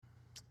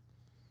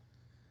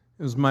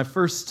It was my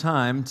first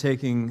time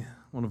taking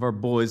one of our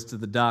boys to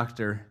the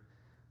doctor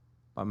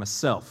by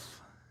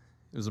myself.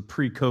 It was a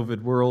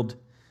pre-COVID world.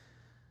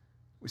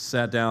 We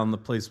sat down, the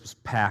place was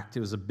packed. It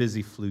was a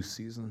busy flu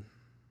season.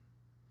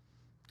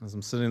 As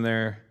I'm sitting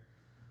there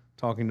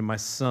talking to my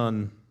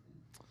son,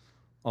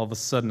 all of a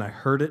sudden I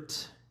heard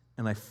it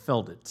and I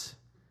felt it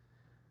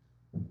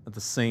at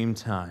the same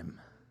time.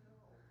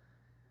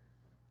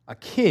 A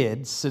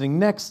kid sitting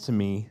next to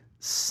me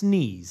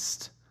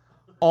sneezed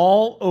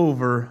all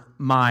over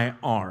my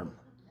arm.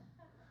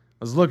 I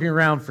was looking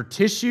around for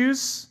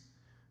tissues.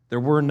 There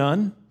were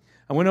none.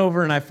 I went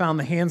over and I found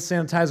the hand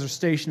sanitizer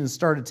station and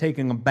started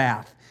taking a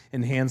bath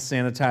in hand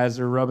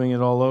sanitizer, rubbing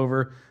it all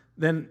over.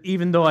 Then,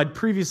 even though I'd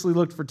previously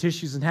looked for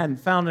tissues and hadn't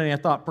found any, I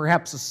thought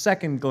perhaps a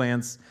second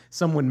glance,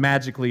 some would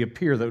magically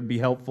appear that would be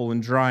helpful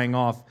in drying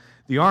off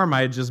the arm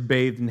I had just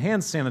bathed in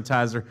hand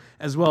sanitizer,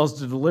 as well as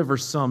to deliver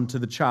some to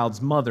the child's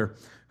mother,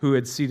 who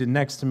had seated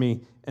next to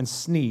me and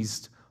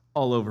sneezed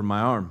all over my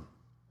arm.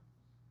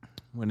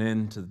 Went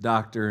in to the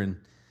doctor and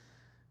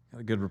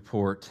got a good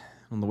report.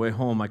 On the way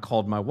home, I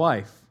called my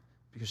wife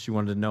because she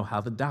wanted to know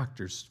how the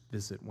doctor's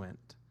visit went.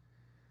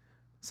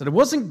 I said, "It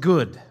wasn't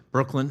good,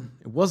 Brooklyn.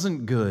 It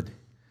wasn't good."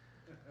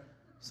 I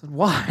said,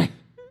 "Why?"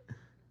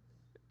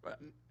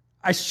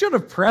 I should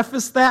have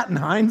prefaced that in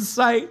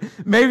hindsight.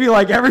 Maybe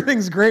like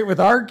everything's great with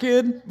our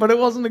kid, but it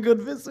wasn't a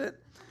good visit.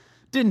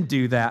 Didn't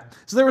do that.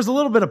 So there was a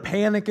little bit of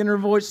panic in her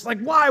voice. She's like,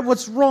 "Why?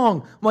 What's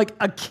wrong?" I'm like,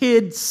 "A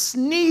kid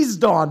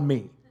sneezed on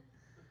me."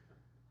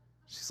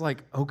 She's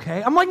like,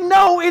 "Okay." I'm like,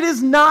 "No, it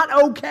is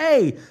not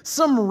okay.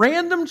 Some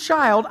random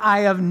child I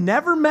have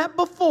never met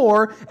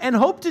before and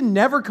hope to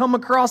never come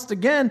across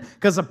again,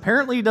 because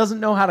apparently he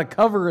doesn't know how to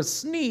cover a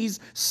sneeze,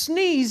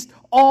 sneezed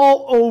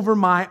all over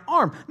my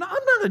arm." Now,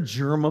 I'm not a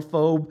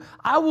germaphobe.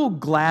 I will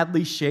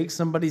gladly shake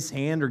somebody's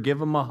hand or give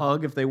them a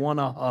hug if they want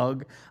a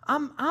hug.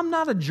 I'm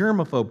not a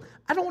germaphobe.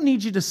 I don't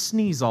need you to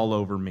sneeze all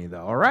over me,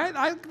 though, all right?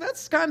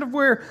 That's kind of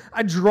where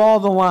I draw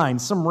the line.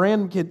 Some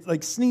random kid,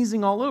 like,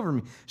 sneezing all over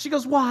me. She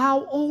goes, "Well,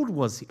 how old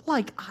was he?"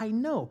 Like, I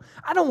know.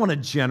 I don't want to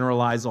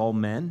generalize all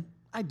men.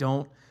 I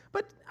don't.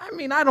 But,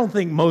 I don't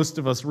think most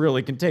of us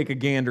really can take a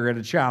gander at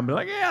a child and be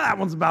like, "Yeah, that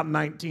one's about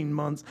 19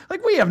 months.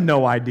 Like, we have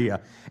no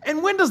idea.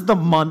 And when does the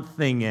month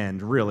thing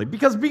end, really?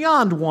 Because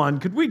beyond one,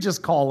 could we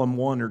just call them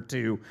 1 or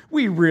 2?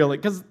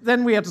 Because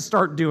then we have to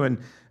start doing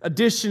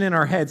addition in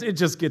our heads. It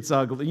just gets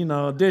ugly.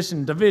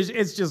 Addition, division,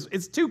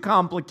 it's too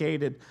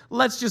complicated.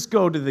 Let's just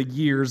go to the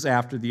years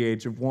after the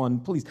age of 1,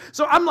 please.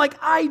 So I'm like,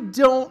 I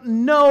don't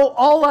know.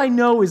 All I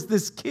know is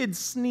this kid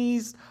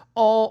sneezed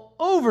all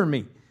over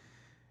me.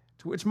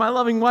 To which my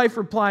loving wife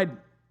replied,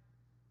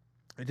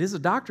 "It is a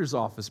doctor's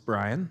office,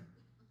 Brian.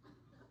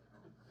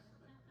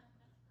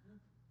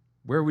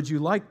 Where would you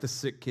like the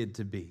sick kid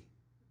to be?"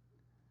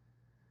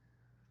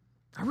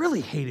 I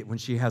really hate it when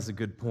she has a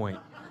good point.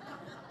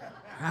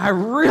 I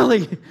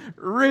really,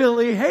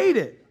 really hate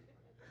it.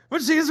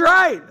 But she's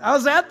right. I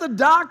was at the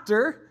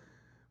doctor,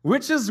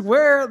 which is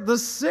where the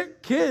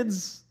sick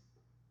kids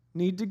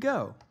need to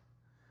go.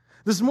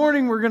 This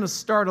morning, we're going to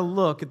start a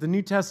look at the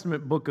New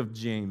Testament book of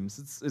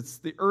James. It's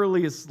the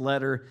earliest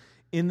letter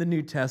in the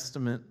New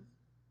Testament.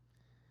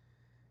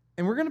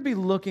 And we're going to be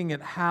looking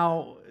at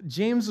how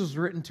James was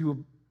written to a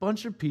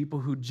bunch of people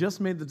who just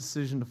made the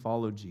decision to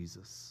follow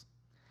Jesus,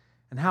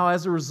 and how,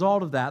 as a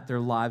result of that, their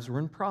lives were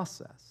in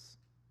process,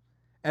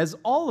 as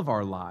all of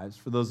our lives,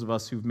 for those of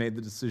us who've made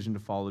the decision to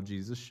follow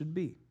Jesus, should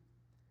be.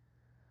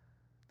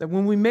 That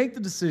when we make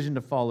the decision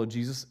to follow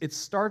Jesus, it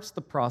starts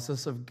the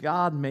process of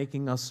God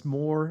making us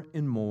more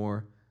and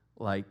more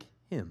like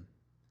Him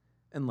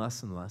and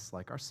less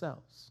like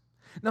ourselves.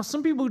 Now,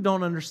 some people who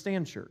don't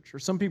understand church, or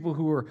some people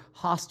who are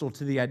hostile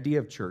to the idea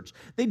of church,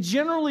 they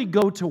generally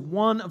go to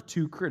one of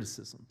two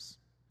criticisms.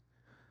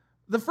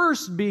 The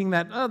first being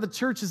that the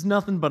church is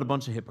nothing but a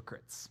bunch of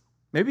hypocrites.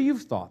 Maybe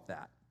you've thought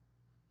that.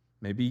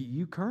 Maybe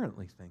you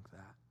currently think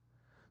that.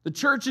 The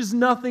church is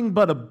nothing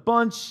but a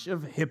bunch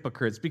of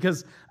hypocrites,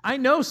 because I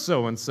know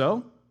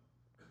so-and-so,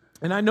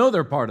 and I know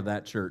they're part of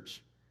that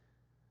church,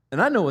 and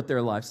I know what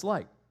their life's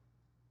like.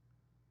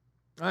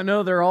 I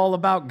know they're all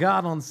about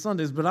God on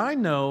Sundays, but I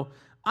know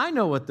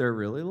what they're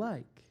really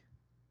like.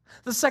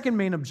 The second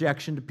main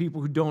objection to people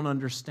who don't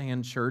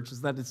understand church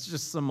is that it's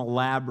just some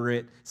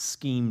elaborate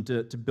scheme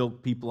to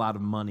bilk people out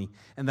of money,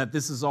 and that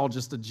this is all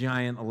just a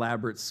giant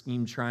elaborate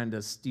scheme trying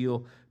to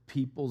steal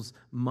people's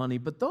money.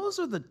 But those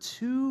are the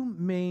two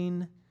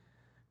main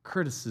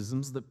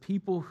criticisms that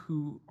people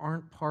who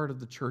aren't part of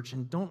the church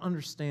and don't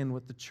understand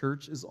what the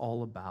church is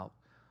all about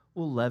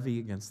will levy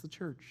against the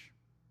church.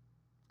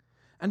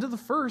 And to the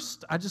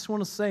first, I just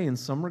want to say, in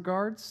some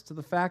regards, to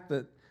the fact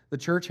that the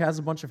church has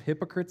a bunch of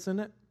hypocrites in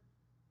it,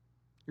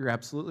 you're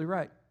absolutely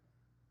right.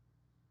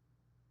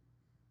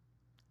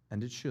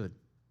 And it should.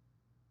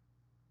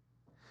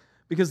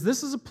 Because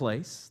this is a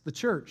place, the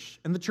church,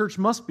 and the church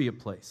must be a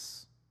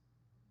place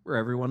where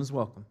everyone is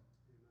welcome.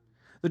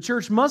 The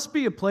church must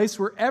be a place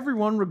where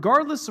everyone,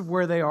 regardless of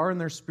where they are in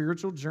their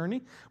spiritual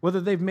journey,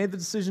 whether they've made the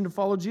decision to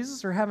follow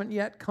Jesus or haven't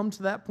yet come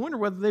to that point, or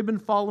whether they've been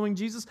following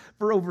Jesus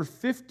for over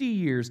 50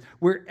 years,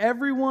 where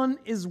everyone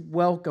is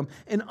welcome.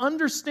 And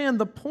understand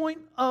the point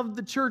of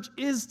the church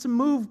is to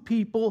move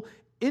people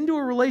into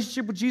a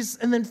relationship with Jesus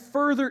and then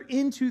further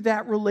into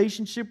that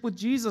relationship with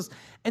Jesus.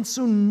 And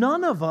so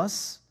none of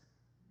us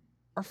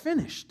are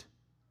finished.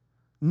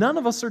 None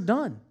of us are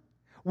done.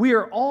 We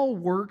are all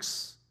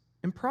works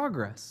in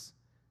progress.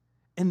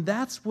 And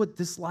that's what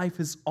this life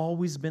has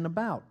always been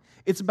about.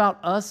 It's about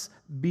us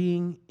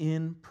being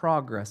in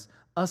progress,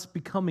 us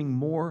becoming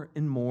more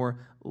and more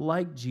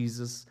like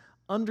Jesus,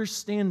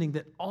 understanding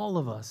that all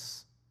of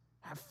us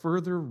have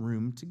further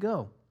room to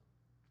go.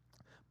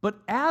 But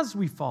as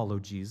we follow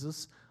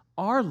Jesus,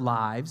 our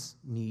lives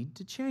need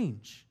to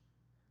change.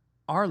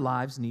 Our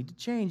lives need to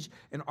change,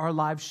 and our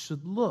lives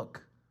should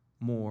look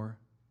more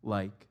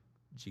like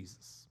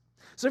Jesus.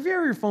 So if you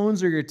have your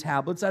phones or your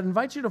tablets, I'd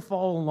invite you to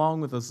follow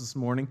along with us this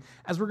morning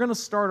as we're going to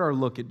start our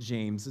look at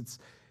James.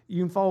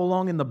 You can follow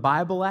along in the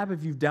Bible app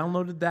if you've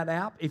downloaded that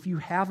app. If you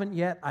haven't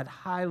yet, I'd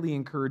highly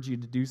encourage you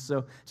to do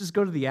so. Just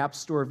go to the app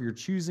store of your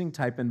choosing,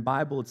 type in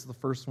Bible. It's the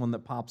first one that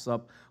pops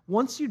up.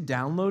 Once you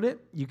download it,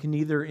 you can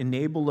either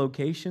enable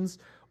locations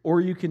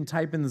or you can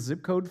type in the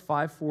zip code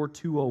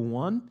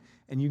 54201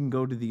 and you can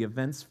go to the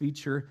events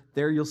feature.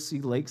 There you'll see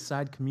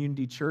Lakeside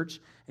Community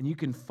Church, and you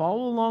can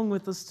follow along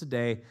with us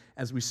today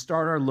as we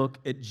start our look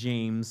at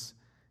James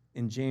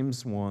in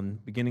James 1,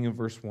 beginning of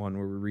verse 1,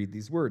 where we read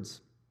these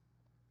words.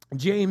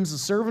 James, a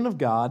servant of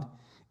God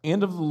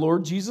and of the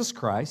Lord Jesus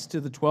Christ,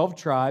 to the 12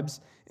 tribes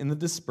in the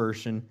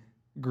dispersion,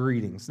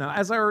 greetings. Now,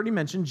 as I already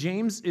mentioned,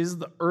 James is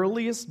the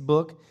earliest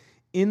book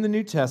in the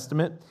New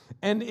Testament,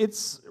 and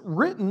it's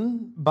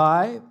written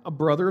by a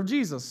brother of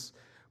Jesus,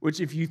 which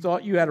if you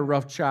thought you had a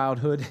rough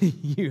childhood,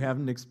 you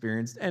haven't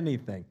experienced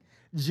anything.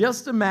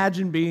 Just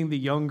imagine being the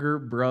younger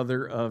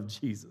brother of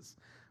Jesus.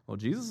 Well,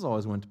 Jesus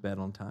always went to bed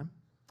on time.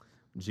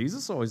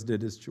 Jesus always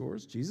did his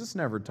chores. Jesus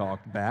never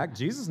talked back.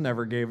 Jesus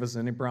never gave us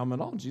any problem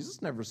at all.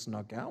 Jesus never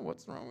snuck out.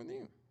 What's wrong with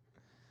you?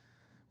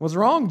 What's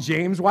wrong,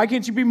 James? Why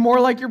can't you be more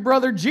like your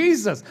brother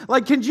Jesus?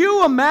 Like, can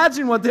you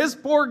imagine what this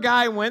poor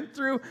guy went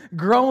through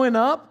growing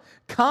up?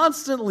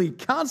 Constantly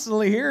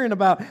hearing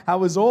about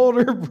how his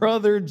older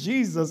brother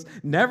Jesus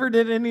never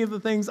did any of the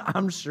things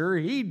I'm sure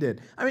he did.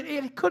 I mean,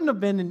 it couldn't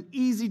have been an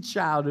easy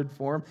childhood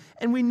for him.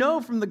 And we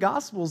know from the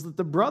Gospels that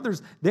the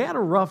brothers, they had a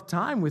rough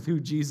time with who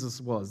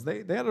Jesus was. They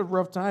had a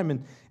rough time,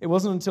 and it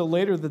wasn't until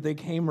later that they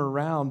came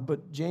around.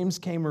 But James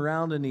came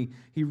around, and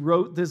he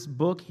wrote this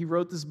book. He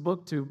wrote this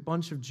book to a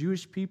bunch of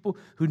Jewish people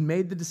who'd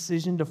made the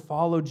decision to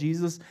follow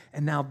Jesus,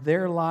 and now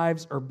their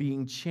lives are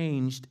being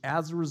changed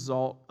as a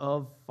result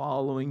of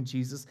following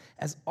Jesus,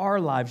 as our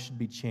lives should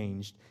be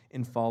changed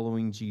in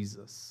following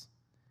Jesus.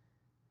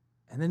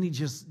 And then he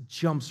just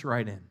jumps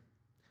right in.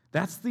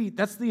 That's the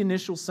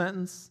initial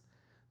sentence.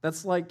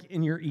 That's like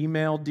in your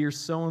email, dear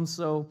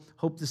so-and-so,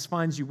 hope this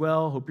finds you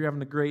well, hope you're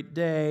having a great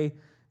day,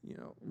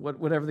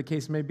 whatever the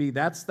case may be.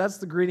 That's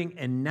the greeting,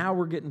 and now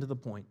we're getting to the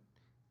point.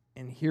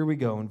 And here we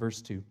go in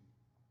verse 2.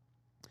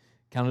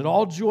 Count it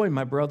all joy,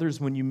 my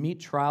brothers, when you meet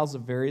trials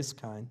of various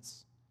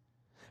kinds.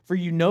 For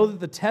you know that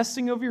the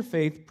testing of your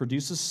faith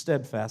produces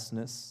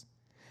steadfastness.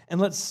 And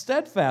let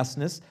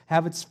steadfastness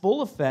have its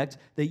full effect,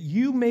 that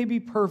you may be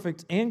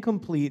perfect and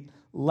complete,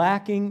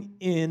 lacking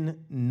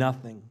in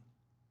nothing.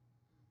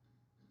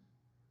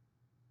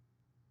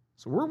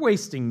 So we're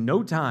wasting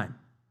no time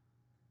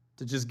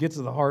to just get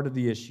to the heart of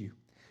the issue.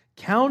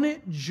 Count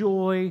it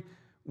joy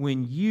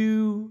when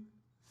you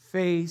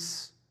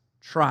face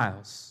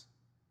trials.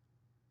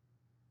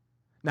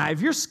 Now,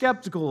 if you're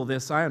skeptical of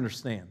this, I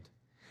understand.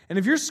 And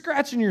if you're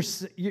scratching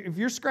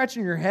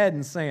your head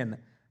and saying,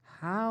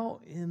 how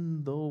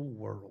in the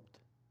world?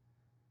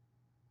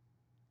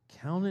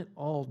 Count it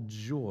all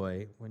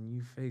joy when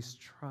you face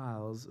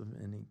trials of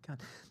any kind.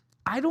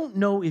 I don't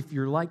know if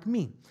you're like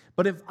me,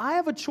 but if I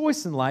have a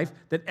choice in life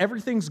that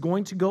everything's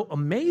going to go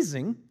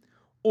amazing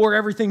or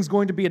everything's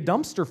going to be a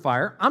dumpster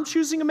fire, I'm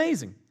choosing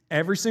amazing.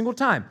 Every single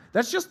time.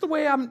 That's just the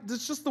way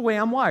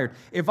I'm wired.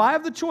 If I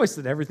have the choice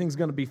that everything's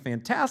going to be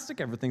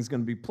fantastic, everything's going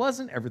to be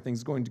pleasant,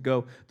 everything's going to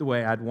go the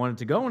way I'd want it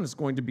to go, and it's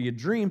going to be a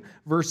dream,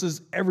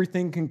 versus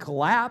everything can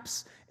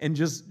collapse and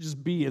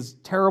just be as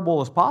terrible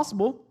as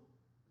possible,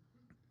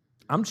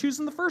 I'm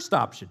choosing the first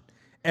option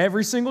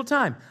every single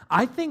time.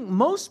 I think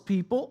most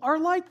people are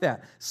like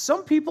that.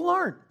 Some people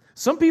aren't.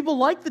 Some people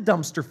like the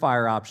dumpster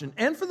fire option.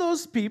 And for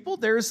those people,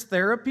 there is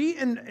therapy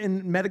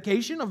and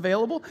medication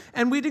available,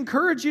 and we'd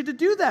encourage you to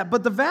do that.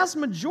 But the vast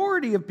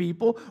majority of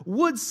people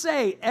would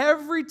say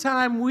every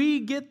time we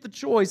get the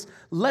choice,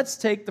 let's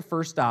take the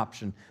first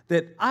option,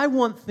 that I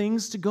want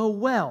things to go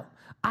well.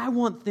 I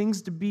want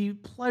things to be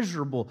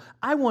pleasurable.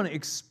 I want to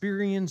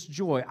experience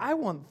joy. I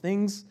want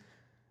things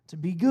to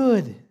be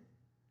good.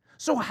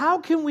 So how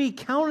can we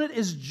count it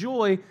as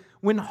joy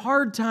when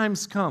hard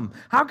times come?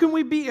 How can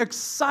we be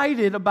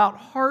excited about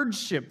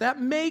hardship? That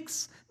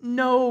makes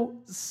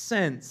no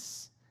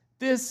sense.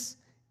 This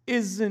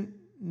isn't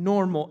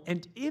normal.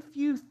 And if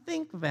you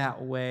think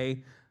that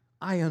way,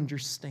 I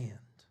understand.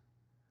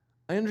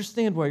 I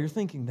understand why you're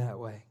thinking that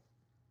way.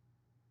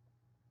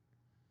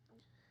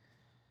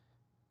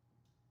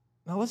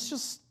 Now let's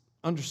just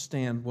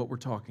understand what we're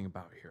talking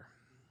about here.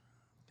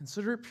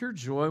 Consider it pure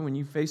joy when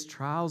you face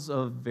trials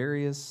of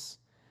various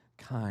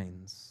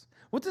kinds.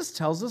 What this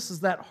tells us is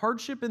that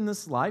hardship in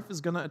this life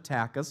is going to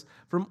attack us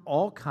from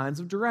all kinds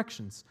of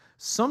directions.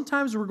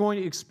 Sometimes we're going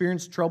to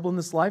experience trouble in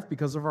this life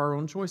because of our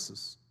own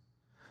choices.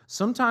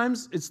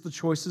 Sometimes it's the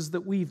choices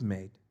that we've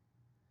made.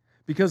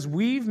 Because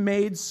we've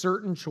made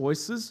certain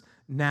choices,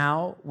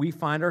 now we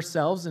find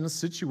ourselves in a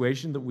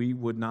situation that we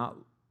would not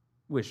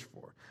wish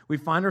for. We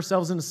find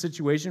ourselves in a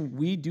situation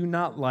we do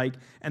not like,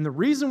 and the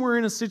reason we're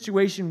in a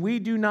situation we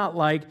do not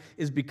like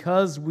is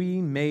because we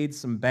made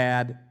some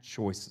bad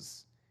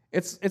choices.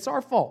 It's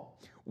our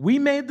fault. We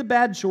made the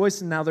bad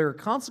choice, and now there are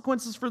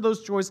consequences for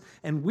those choices,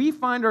 and we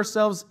find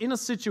ourselves in a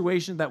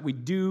situation that we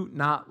do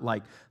not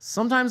like.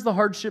 Sometimes the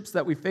hardships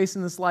that we face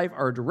in this life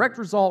are a direct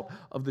result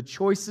of the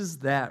choices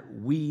that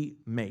we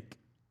make.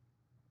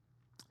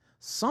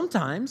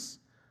 Sometimes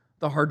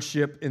the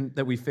hardship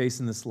that we face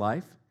in this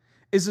life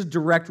is a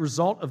direct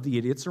result of the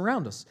idiots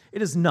around us.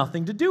 It has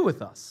nothing to do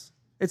with us.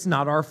 It's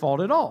not our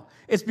fault at all.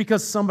 It's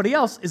because somebody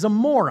else is a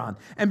moron.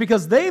 And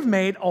because they've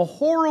made a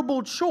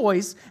horrible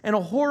choice and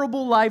a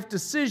horrible life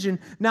decision,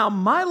 now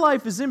my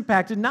life is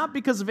impacted not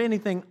because of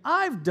anything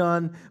I've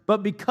done,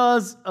 but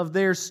because of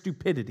their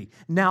stupidity.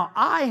 Now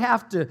I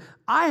have to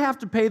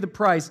pay the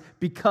price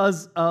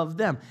because of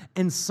them.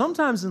 And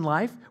sometimes in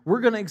life,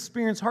 we're going to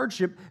experience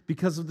hardship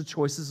because of the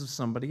choices of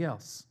somebody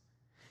else.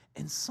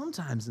 And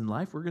sometimes in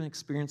life, we're going to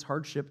experience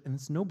hardship, and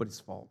it's nobody's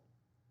fault.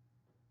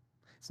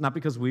 It's not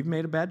because we've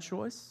made a bad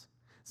choice.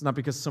 It's not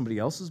because somebody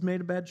else has made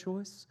a bad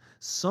choice.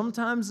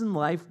 Sometimes in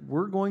life,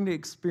 we're going to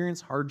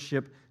experience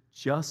hardship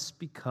just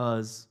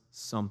because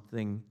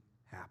something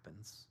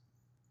happens.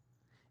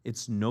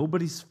 It's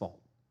nobody's fault,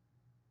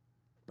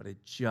 but it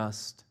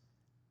just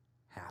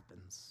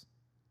happens.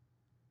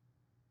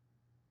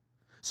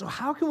 So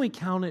how can we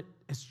count it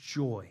as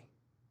joy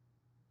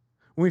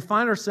when we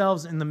find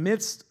ourselves in the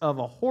midst of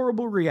a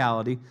horrible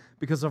reality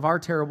because of our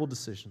terrible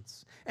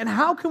decisions? And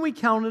how can we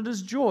count it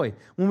as joy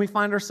when we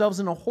find ourselves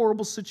in a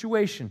horrible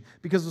situation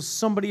because of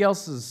somebody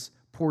else's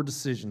poor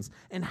decisions?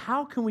 And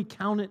how can we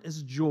count it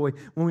as joy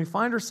when we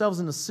find ourselves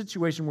in a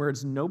situation where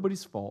it's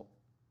nobody's fault,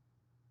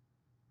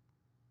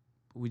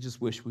 but we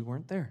just wish we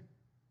weren't there?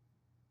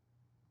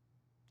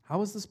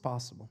 How is this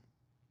possible?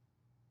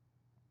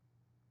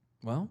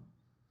 Well,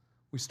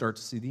 we start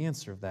to see the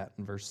answer of that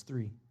in verse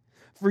 3.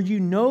 For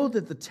you know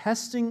that the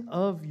testing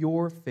of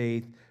your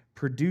faith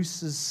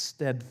produces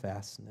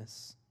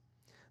steadfastness.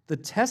 The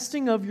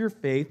testing of your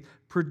faith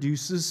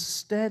produces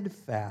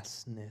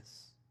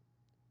steadfastness.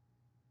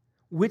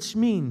 Which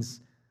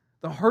means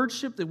the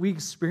hardship that we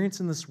experience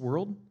in this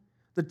world,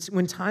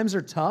 when times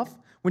are tough,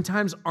 when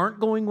times aren't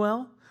going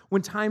well,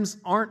 when times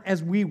aren't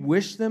as we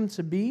wish them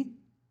to be,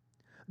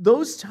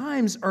 those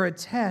times are a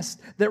test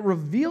that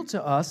reveal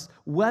to us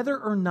whether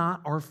or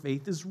not our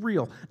faith is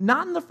real.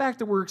 Not in the fact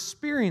that we're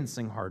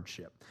experiencing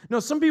hardship. No,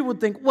 some people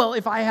would think, well,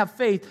 if I have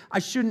faith, I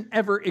shouldn't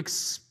ever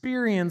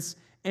experience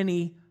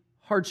any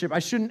hardship. I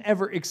shouldn't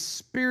ever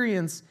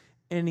experience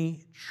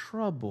any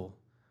trouble.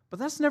 But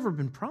that's never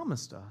been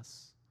promised to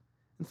us.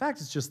 In fact,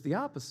 it's just the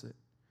opposite.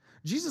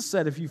 Jesus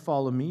said, if you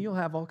follow me, you'll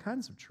have all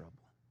kinds of trouble.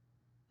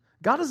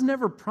 God has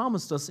never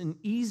promised us an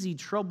easy,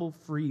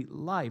 trouble-free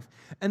life.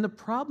 And the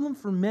problem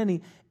for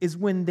many is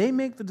when they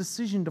make the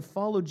decision to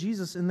follow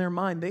Jesus in their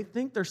mind, they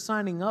think they're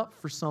signing up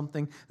for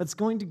something that's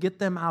going to get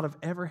them out of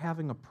ever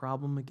having a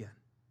problem again.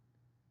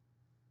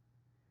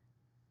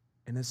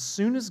 And as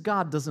soon as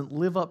God doesn't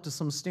live up to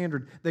some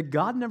standard that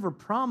God never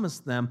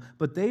promised them,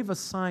 but they've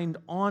assigned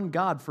on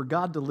God for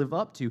God to live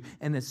up to,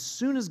 and as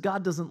soon as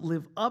God doesn't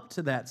live up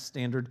to that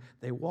standard,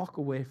 they walk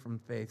away from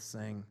faith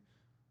saying,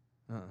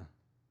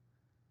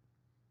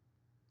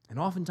 And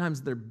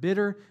oftentimes they're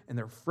bitter and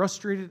they're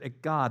frustrated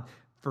at God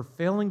for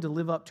failing to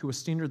live up to a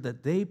standard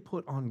that they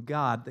put on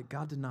God that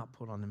God did not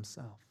put on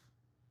himself.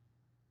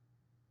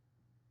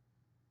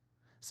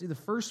 See, the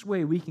first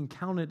way we can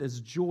count it as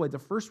joy, the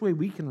first way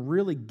we can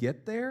really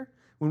get there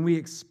when we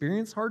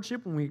experience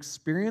hardship, when we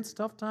experience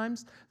tough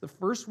times, the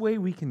first way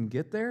we can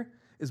get there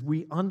is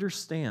we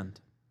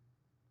understand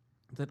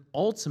that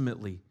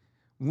ultimately,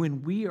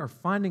 when we are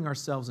finding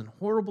ourselves in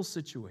horrible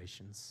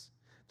situations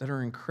that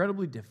are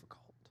incredibly difficult,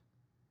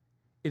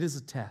 it is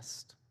a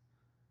test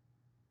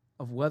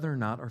of whether or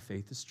not our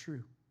faith is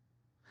true.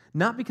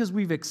 Not because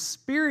we've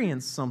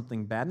experienced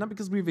something bad, not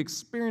because we've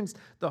experienced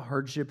the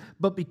hardship,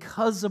 but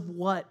because of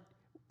what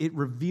it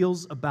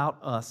reveals about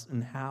us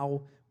and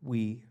how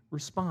we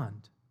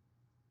respond.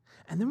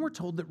 And then we're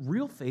told that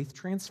real faith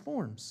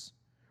transforms.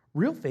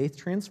 Real faith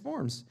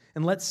transforms.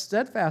 And let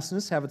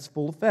steadfastness have its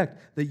full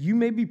effect, that you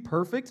may be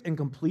perfect and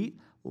complete,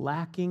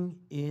 lacking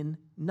in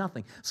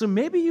nothing. So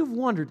maybe you've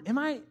wondered, am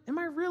I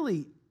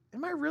really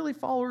a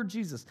follower of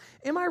Jesus?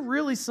 Am I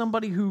really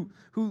somebody who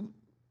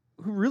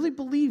who really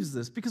believes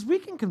this, because we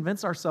can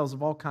convince ourselves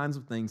of all kinds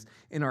of things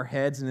in our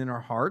heads and in our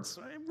hearts.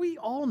 We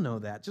all know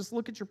that. Just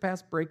look at your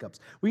past breakups.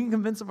 We can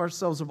convince of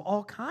ourselves of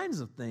all kinds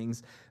of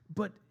things,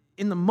 but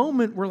in the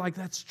moment, we're like,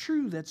 that's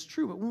true.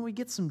 But when we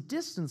get some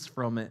distance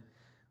from it,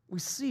 we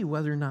see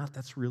whether or not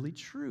that's really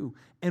true.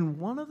 And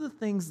one of the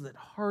things that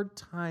hard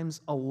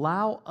times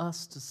allow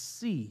us to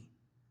see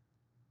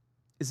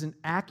is an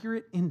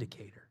accurate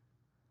indicator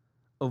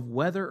of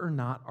whether or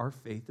not our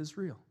faith is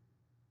real.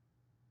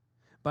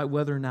 By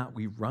whether or not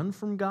we run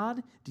from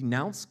God,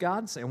 denounce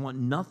God, say, I want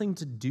nothing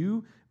to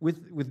do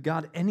with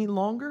God any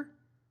longer,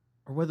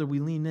 or whether we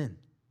lean in.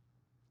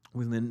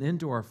 We lean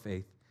into our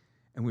faith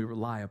and we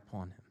rely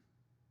upon Him.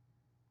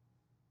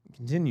 It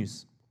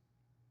continues.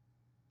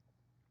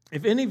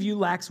 If any of you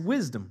lacks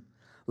wisdom,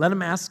 let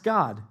him ask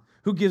God,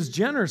 who gives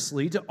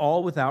generously to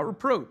all without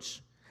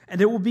reproach, and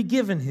it will be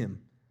given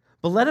him.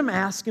 But let him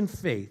ask in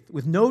faith,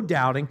 with no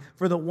doubting,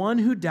 for the one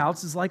who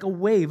doubts is like a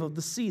wave of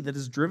the sea that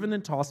is driven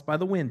and tossed by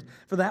the wind.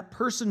 For that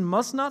person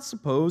must not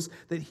suppose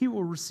that he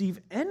will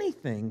receive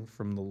anything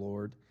from the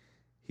Lord.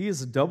 He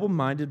is a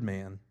double-minded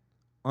man,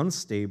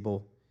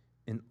 unstable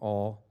in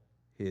all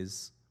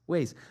his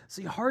ways.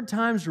 See, hard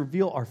times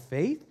reveal our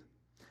faith,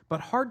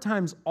 but hard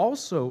times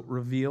also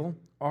reveal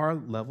our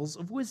levels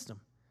of wisdom.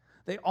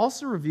 They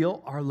also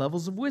reveal our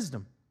levels of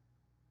wisdom.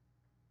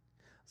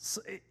 So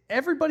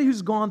everybody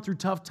who's gone through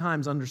tough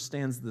times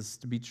understands this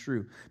to be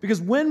true. Because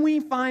when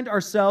we find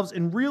ourselves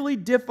in really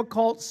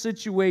difficult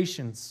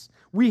situations,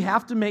 we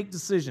have to make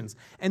decisions.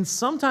 And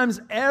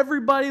sometimes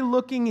everybody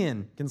looking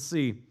in can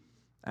see,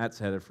 that's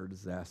headed for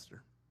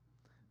disaster.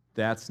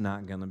 That's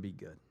not going to be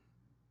good.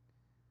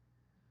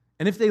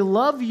 And if they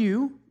love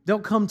you, they'll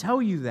come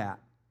tell you that.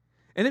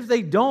 And if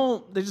they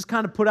don't, they just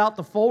kind of put out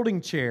the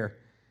folding chair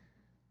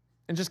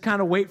and just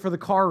kind of wait for the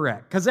car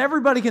wreck. Because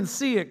everybody can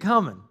see it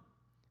coming.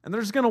 And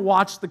they're just going to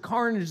watch the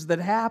carnage that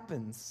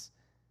happens.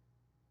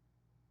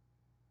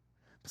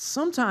 But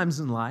sometimes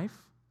in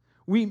life,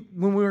 when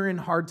we're in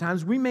hard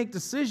times, we make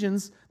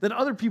decisions that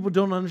other people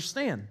don't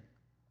understand.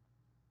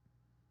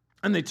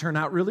 And they turn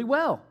out really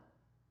well.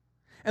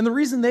 And the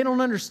reason they don't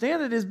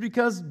understand it is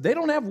because they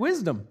don't have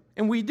wisdom,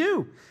 and we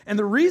do. And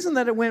the reason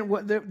that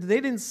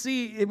they didn't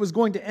see it was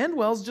going to end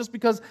well is just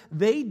because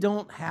they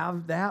don't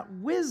have that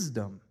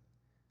wisdom.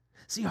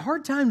 See,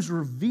 hard times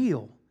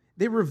reveal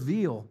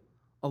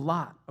a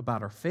lot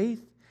about our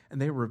faith,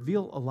 and they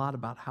reveal a lot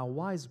about how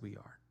wise we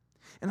are.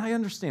 And I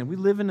understand, we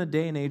live in a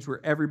day and age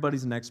where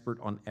everybody's an expert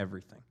on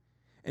everything.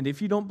 And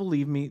if you don't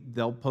believe me,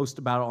 they'll post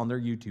about it on their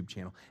YouTube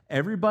channel.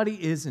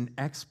 Everybody is an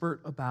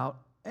expert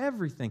about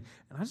everything.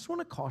 And I just want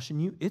to caution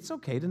you, it's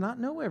okay to not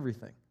know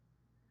everything.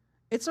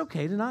 It's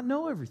okay to not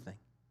know everything.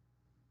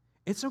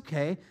 It's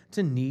okay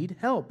to need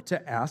help,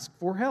 to ask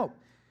for help.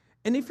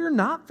 And if you're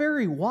not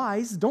very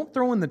wise, don't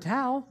throw in the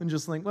towel and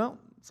just think, well,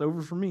 it's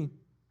over for me.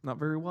 Not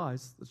very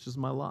wise. That's just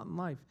my lot in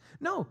life.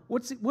 No,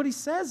 what he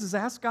says is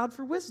ask God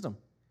for wisdom.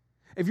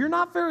 If you're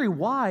not very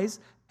wise,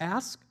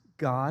 ask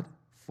God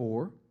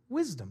for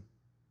wisdom.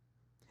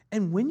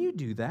 And when you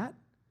do that,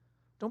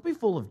 don't be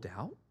full of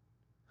doubt.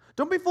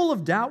 Don't be full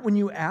of doubt when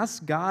you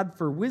ask God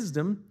for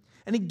wisdom.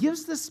 And he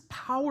gives this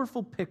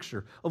powerful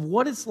picture of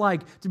what it's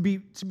like to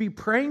be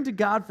praying to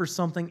God for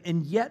something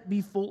and yet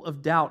be full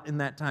of doubt in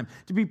that time.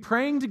 To be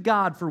praying to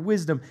God for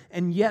wisdom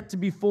and yet to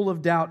be full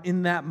of doubt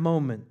in that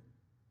moment.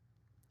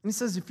 And he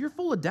says, if you're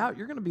full of doubt,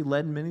 you're going to be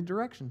led in many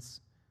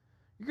directions.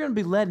 You're going to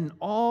be led in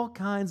all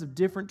kinds of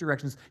different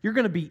directions. You're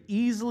going to be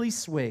easily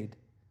swayed.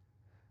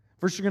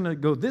 First, you're going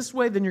to go this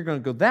way, then you're going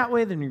to go that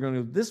way, then you're going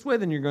to go this way,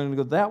 then you're going to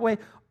go that way,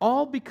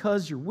 all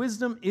because your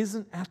wisdom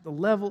isn't at the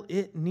level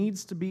it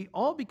needs to be,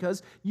 all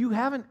because you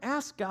haven't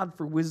asked God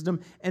for wisdom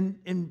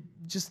and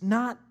just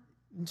not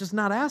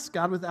ask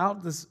God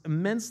without this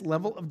immense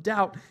level of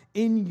doubt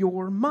in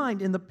your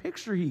mind. And the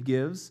picture he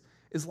gives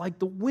is like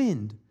the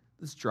wind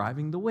that's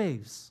driving the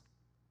waves.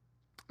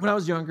 When I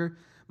was younger,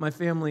 my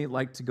family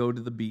liked to go to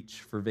the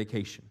beach for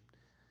vacation,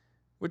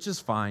 which is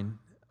fine.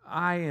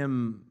 I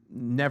am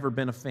never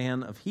been a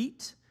fan of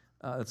heat.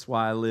 That's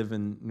why I live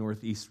in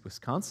northeast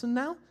Wisconsin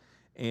now,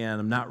 and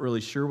I'm not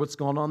really sure what's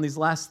going on these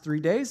last 3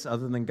 days,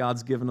 other than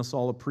God's given us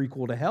all a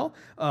prequel to hell,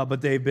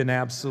 but they've been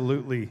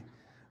absolutely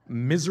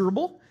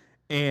miserable,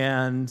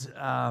 and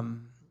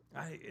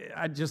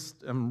I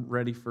just am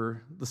ready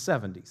for the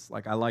 70s.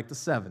 Like, I like the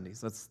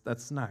 70s.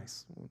 That's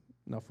nice.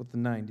 Enough with the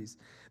 90s.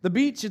 The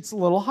beach, it's a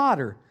little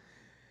hotter.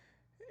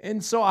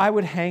 And so I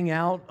would hang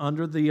out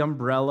under the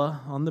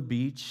umbrella on the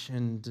beach,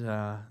 and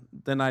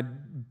then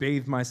I'd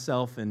bathe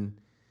myself in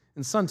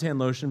suntan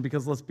lotion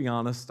because, let's be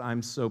honest,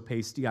 I'm so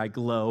pasty, I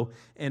glow.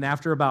 And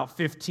after about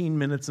 15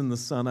 minutes in the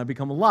sun, I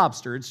become a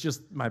lobster. It's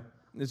just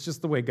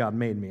the way God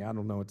made me. I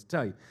don't know what to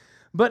tell you.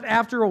 But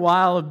after a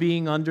while of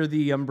being under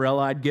the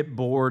umbrella, I'd get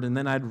bored, and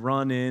then I'd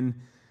run in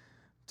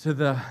to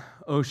the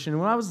ocean.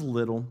 When I was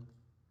little,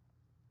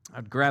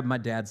 I'd grab my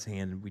dad's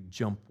hand, and we'd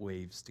jump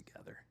waves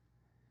together.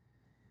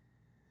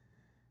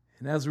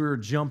 And as we were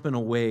jumping a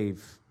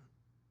wave,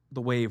 the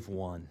wave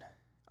won.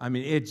 I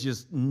mean, it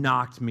just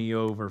knocked me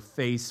over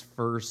face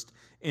first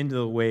into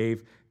the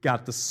wave,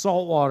 got the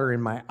salt water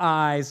in my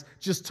eyes,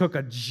 just took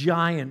a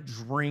giant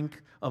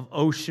drink of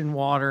ocean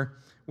water,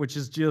 which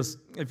is just,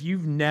 if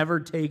you've never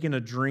taken a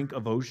drink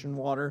of ocean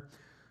water,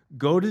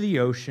 go to the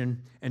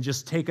ocean and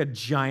just take a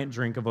giant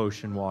drink of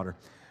ocean water.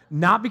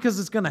 Not because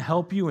it's going to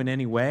help you in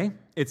any way.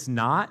 It's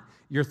not.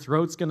 Your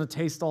throat's going to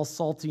taste all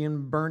salty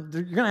and burnt.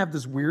 You're going to have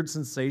this weird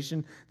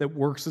sensation that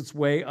works its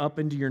way up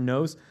into your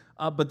nose,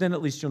 but then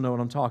at least you'll know what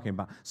I'm talking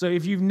about. So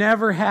if you've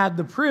never had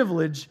the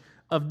privilege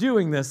of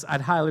doing this,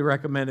 I'd highly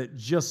recommend it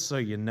just so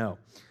you know.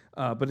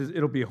 But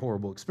it'll be a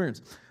horrible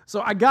experience.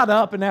 So I got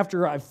up, and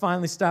after I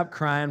finally stopped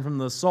crying from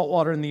the salt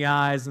water in the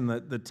eyes and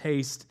the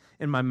taste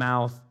in my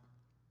mouth,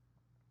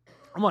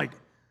 I'm like,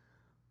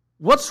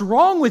 "What's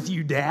wrong with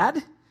you,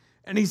 Dad?"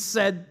 And he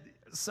said,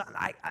 "Son,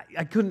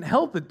 I couldn't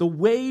help it. The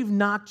wave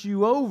knocked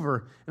you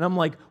over." And I'm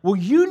like, "Well,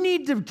 you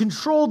need to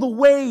control the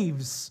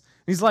waves."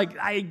 And he's like,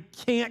 "I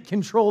can't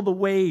control the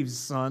waves,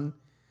 son."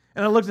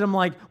 And I looked at him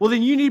like, "Well,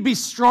 then you need to be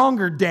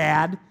stronger,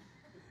 Dad."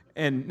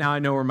 And now I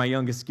know where my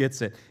youngest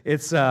gets it.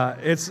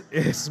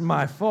 It's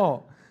my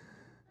fault.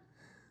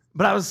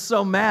 But I was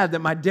so mad that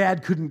my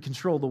dad couldn't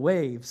control the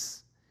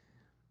waves,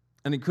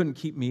 and he couldn't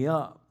keep me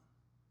up.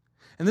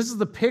 And this is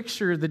the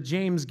picture that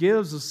James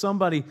gives of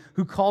somebody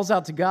who calls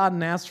out to God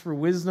and asks for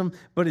wisdom,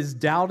 but is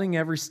doubting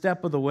every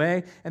step of the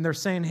way. And they're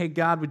saying, "Hey,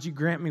 God, would you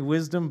grant me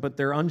wisdom?" But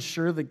they're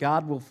unsure that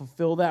God will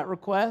fulfill that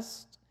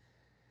request.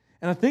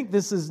 And I think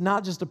this is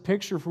not just a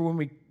picture for when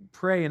we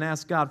pray and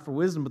ask God for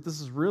wisdom, but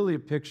this is really a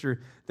picture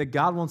that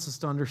God wants us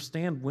to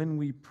understand when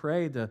we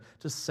pray, to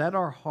set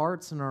our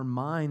hearts and our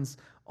minds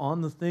on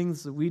the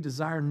things that we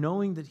desire,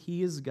 knowing that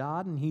He is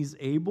God and He's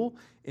able,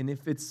 and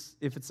if it's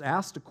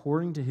asked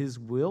according to His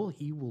will,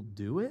 He will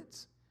do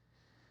it.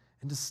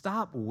 And to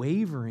stop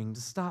wavering,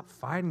 to stop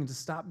fighting, to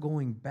stop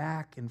going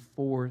back and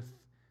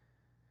forth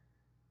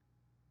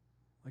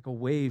like a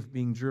wave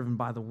being driven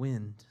by the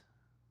wind.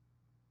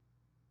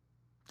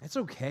 It's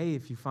okay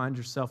if you find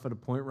yourself at a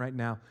point right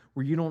now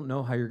where you don't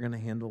know how you're going to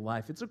handle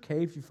life. It's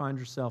okay if you find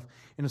yourself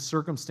in a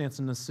circumstance,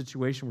 in a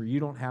situation where you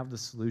don't have the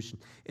solution.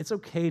 It's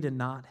okay to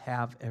not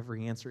have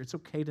every answer. It's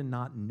okay to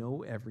not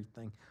know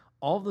everything.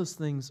 All those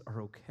things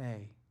are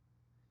okay.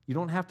 You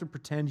don't have to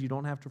pretend. You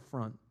don't have to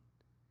front.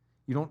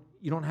 You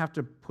don't have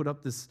to put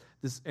up this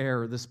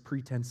air, this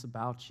pretense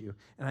about you.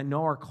 And I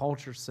know our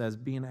culture says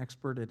be an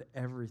expert at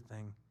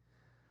everything.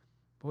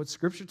 But what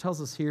Scripture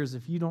tells us here is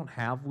if you don't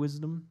have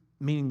wisdom,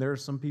 meaning there are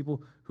some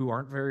people who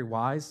aren't very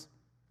wise.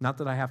 Not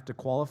that I have to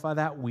qualify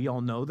that. We all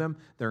know them.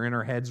 They're in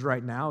our heads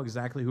right now,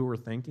 exactly who we're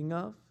thinking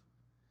of.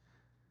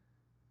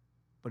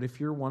 But if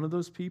you're one of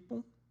those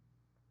people,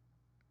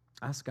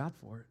 ask God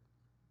for it.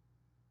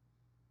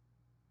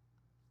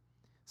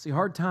 See,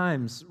 hard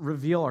times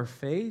reveal our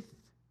faith,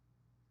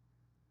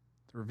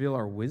 reveal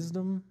our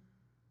wisdom.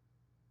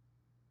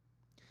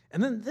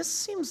 And then this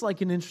seems like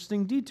an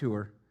interesting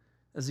detour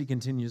as he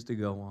continues to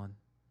go on.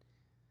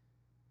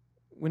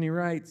 When he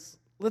writes,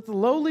 "Let the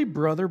lowly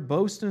brother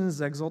boast in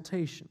his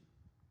exaltation,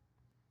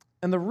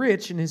 and the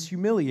rich in his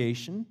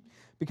humiliation,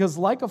 because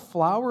like a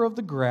flower of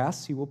the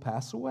grass he will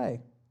pass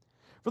away.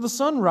 For the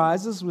sun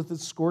rises with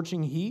its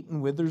scorching heat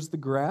and withers the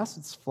grass,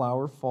 its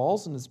flower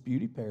falls and its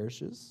beauty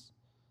perishes.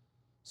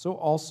 So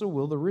also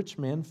will the rich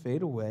man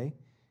fade away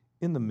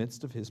in the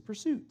midst of his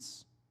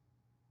pursuits."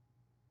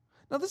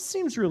 Now this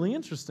seems really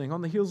interesting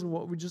on the heels of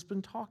what we've just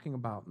been talking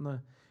about, on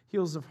the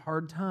heels of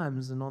hard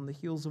times and on the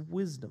heels of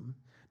wisdom.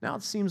 Now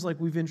it seems like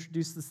we've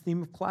introduced this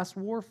theme of class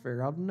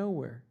warfare out of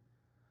nowhere.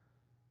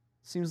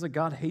 It seems like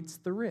God hates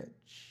the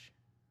rich.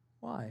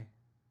 Why?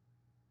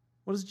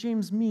 What does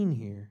James mean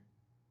here?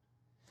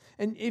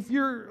 And if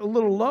you're a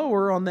little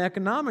lower on the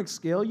economic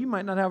scale, you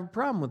might not have a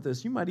problem with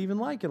this. You might even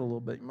like it a little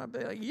bit. You might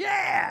be like,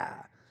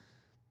 "Yeah!"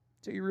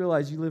 Until you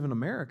realize you live in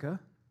America.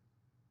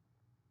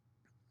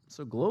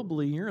 So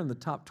globally, you're in the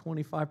top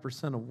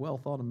 25% of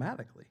wealth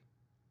automatically.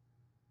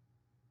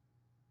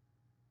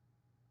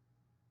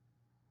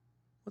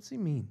 What's he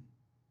mean?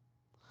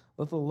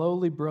 Let the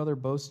lowly brother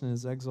boast in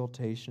his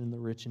exaltation and the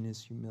rich in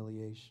his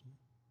humiliation.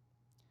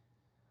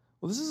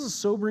 Well, this is a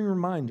sobering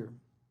reminder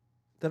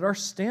that our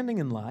standing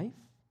in life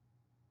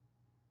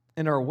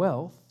and our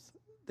wealth,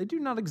 they do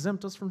not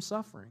exempt us from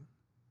suffering.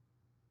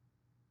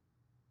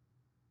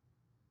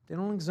 They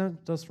don't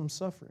exempt us from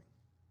suffering.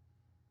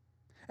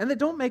 And they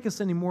don't make us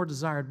any more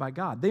desired by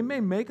God. They may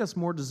make us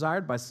more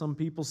desired by some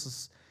people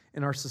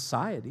in our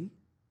society,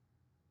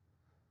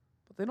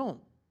 but they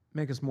don't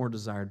make us more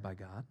desired by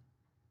God.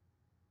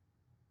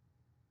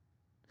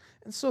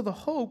 And so the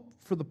hope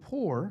for the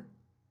poor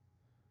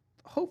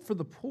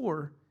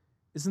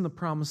is in the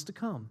promise to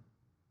come.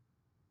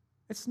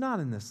 It's not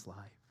in this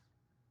life.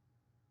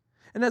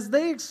 And as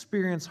they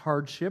experience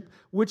hardship,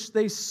 which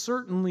they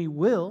certainly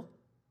will,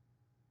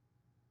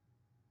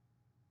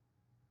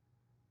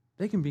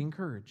 they can be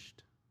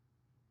encouraged.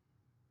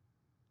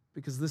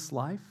 Because this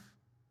life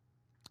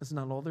is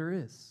not all there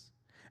is.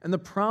 And the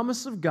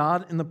promise of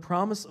God and the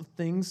promise of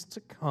things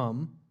to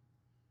come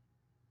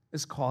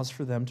is cause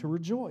for them to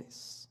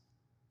rejoice.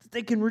 That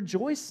they can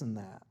rejoice in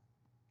that.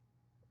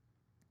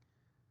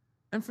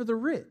 and for the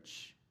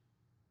rich,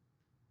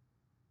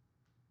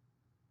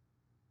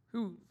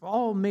 who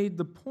all made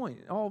the point,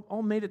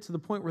 all made it to the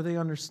point where they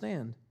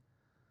understand.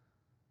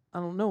 I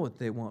don't know what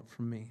they want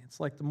from me. It's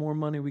like the more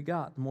money we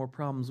got, the more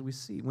problems we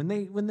see. When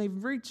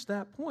they've reached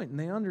that point and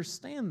they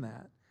understand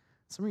that,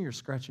 some of you are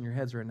scratching your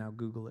heads right now.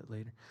 Google it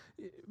later.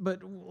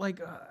 But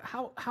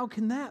how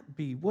can that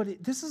be?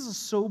 This is a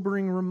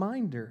sobering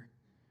reminder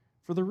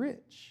for the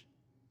rich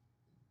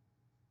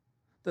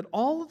that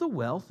all of the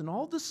wealth and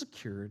all the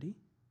security,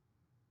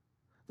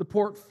 the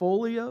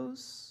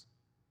portfolios,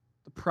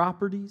 the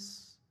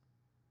properties,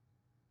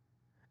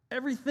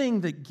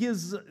 everything that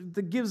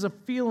gives a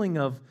feeling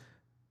of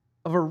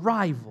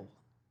arrival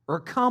or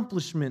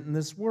accomplishment in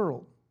this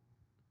world,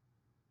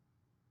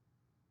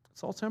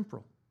 it's all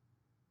temporal.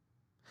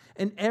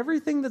 And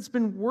everything that's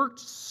been worked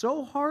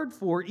so hard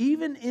for,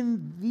 even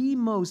in the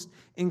most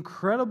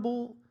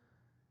incredible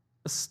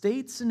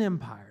estates and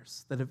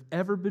empires that have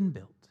ever been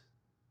built,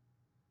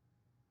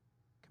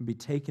 can be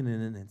taken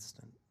in an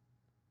instant.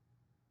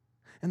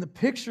 And the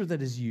picture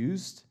that is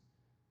used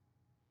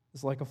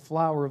is like a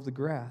flower of the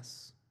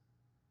grass.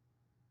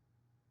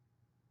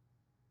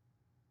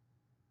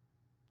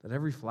 That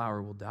every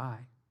flower will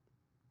die.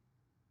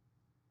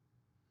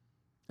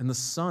 And the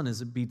sun,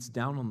 as it beats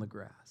down on the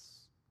grass,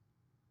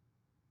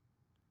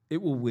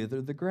 it will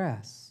wither the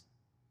grass.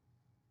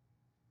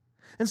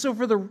 And so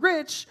for the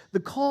rich, the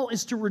call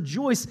is to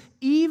rejoice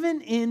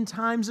even in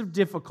times of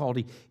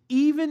difficulty,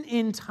 even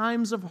in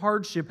times of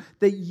hardship,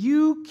 that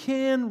you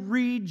can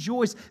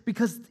rejoice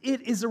because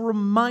it is a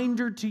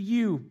reminder to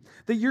you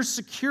that your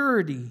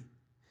security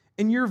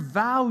and your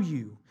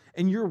value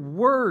and your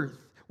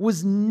worth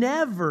was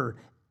never,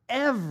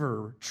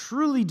 ever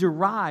truly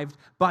derived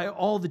by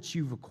all that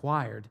you've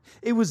acquired.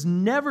 It was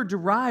never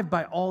derived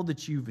by all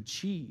that you've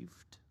achieved.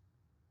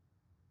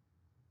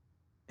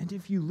 And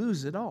if you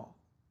lose it all,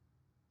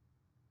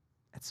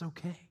 that's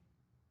okay.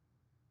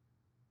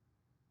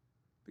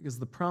 Because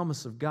the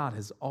promise of God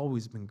has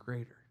always been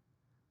greater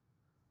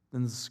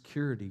than the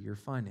security your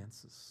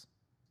finances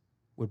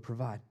would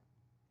provide.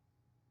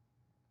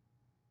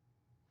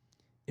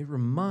 It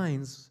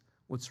reminds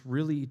what's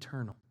really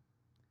eternal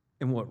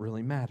and what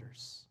really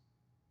matters.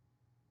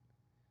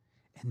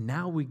 And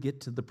now we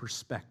get to the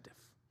perspective.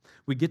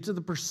 We get to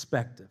the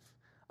perspective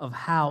of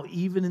how,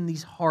 even in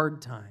these hard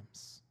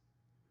times,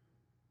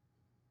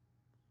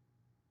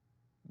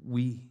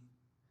 we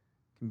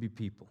can be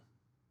people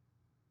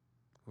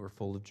who are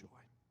full of joy.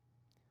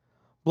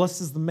 Blessed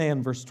is the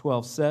man, verse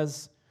 12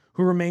 says,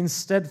 who remains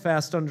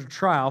steadfast under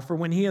trial, for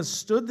when he has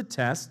stood the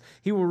test,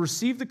 he will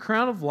receive the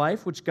crown of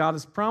life which God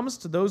has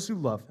promised to those who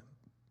love him.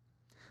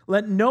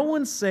 Let no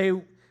one say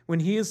when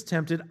he is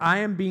tempted, I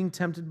am being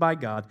tempted by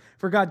God,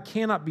 for God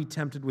cannot be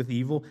tempted with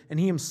evil, and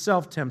he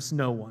himself tempts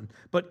no one.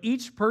 But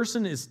each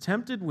person is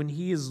tempted when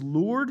he is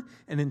lured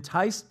and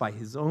enticed by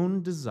his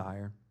own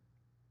desire.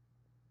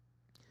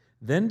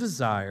 Then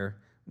desire,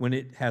 when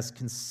it has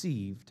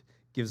conceived,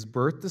 gives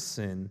birth to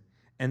sin,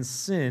 and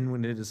sin,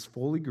 when it is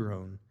fully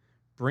grown,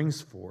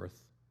 brings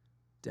forth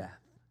death.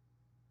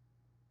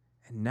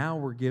 And now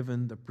we're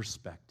given the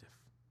perspective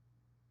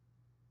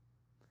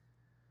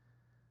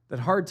that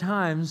hard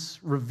times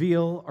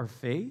reveal our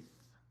faith,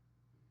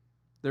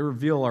 they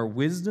reveal our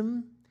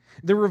wisdom,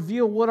 they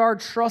reveal what our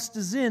trust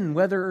is in,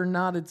 whether or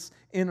not it's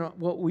in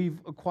what we've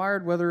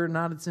acquired, whether or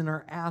not it's in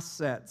our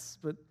assets.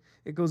 But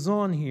it goes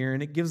on here,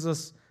 and it gives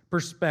us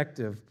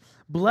perspective.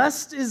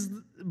 Blessed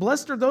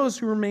are those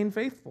who remain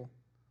faithful.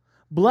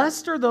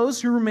 Blessed are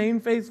those who remain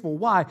faithful.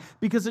 Why?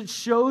 Because it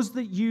shows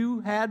that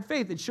you had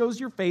faith. It shows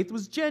your faith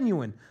was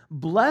genuine.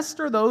 Blessed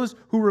are those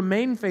who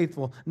remain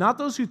faithful, not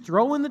those who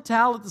throw in the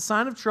towel at the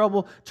sign of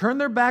trouble, turn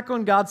their back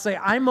on God, say,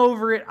 I'm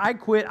over it, I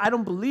quit, I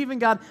don't believe in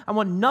God, I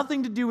want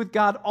nothing to do with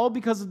God, all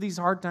because of these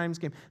hard times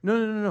came.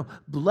 No.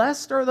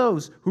 Blessed are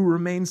those who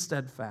remain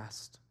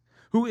steadfast,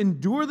 who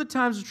endure the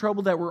times of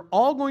trouble that we're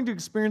all going to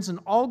experience and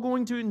all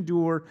going to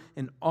endure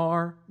and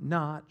are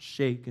not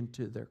shaken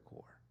to their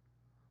core.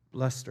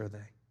 Blessed are they.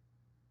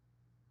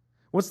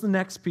 What's the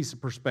next piece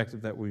of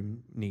perspective that we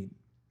need?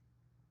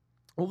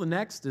 Well, the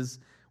next is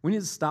we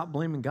need to stop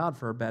blaming God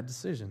for our bad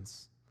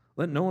decisions.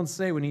 Let no one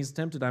say when he's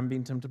tempted, I'm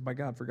being tempted by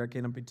God, for God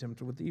cannot be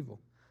tempted with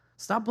evil.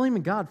 Stop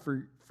blaming God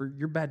for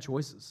your bad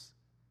choices.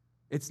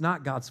 It's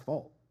not God's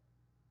fault.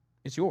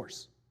 It's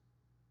yours.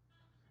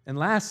 And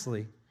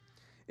lastly,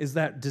 is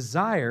that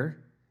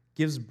desire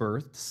gives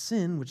birth to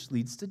sin, which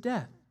leads to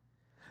death.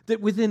 That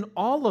within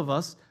all of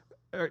us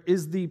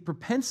is the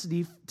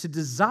propensity to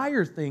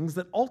desire things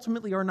that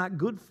ultimately are not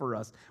good for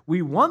us.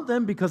 We want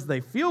them because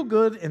they feel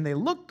good and they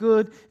look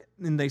good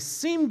and they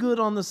seem good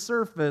on the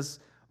surface,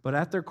 but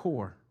at their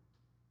core,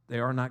 they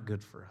are not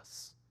good for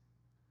us.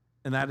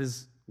 And that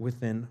is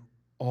within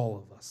all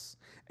of us.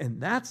 And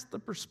that's the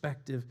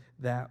perspective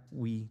that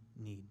we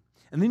need.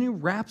 And then he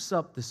wraps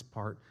up this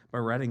part by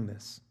writing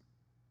this.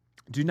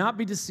 Do not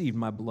be deceived,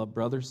 my beloved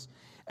brothers.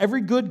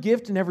 Every good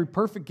gift and every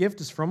perfect gift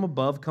is from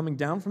above, coming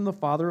down from the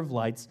Father of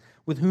lights,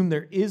 with whom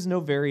there is no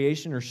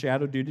variation or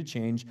shadow due to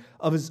change.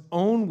 Of his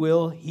own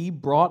will he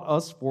brought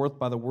us forth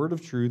by the word of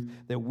truth,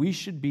 that we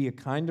should be a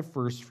kind of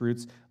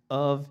firstfruits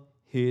of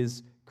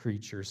his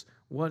creatures.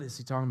 What is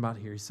he talking about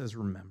here? He says,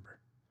 remember.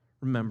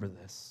 Remember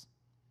this.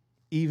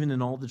 Even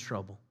in all the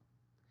trouble,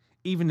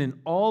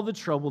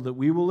 that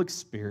we will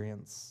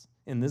experience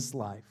in this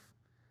life,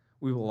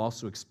 we will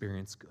also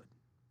experience good.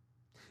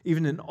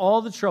 Even in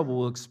all the trouble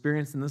we'll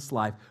experience in this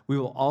life, we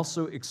will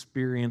also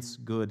experience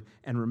good.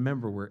 And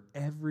remember where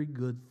every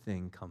good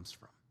thing comes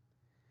from.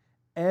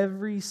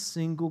 Every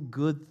single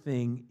good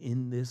thing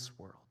in this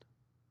world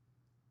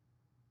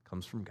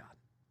comes from God.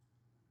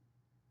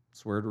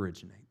 It's where it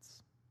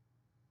originates.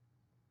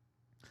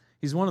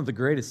 He's one of the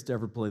greatest to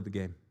ever play the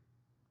game.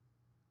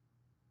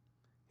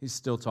 He's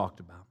still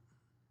talked about.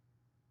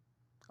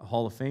 A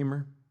Hall of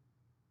Famer,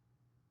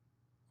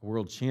 a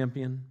world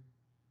champion.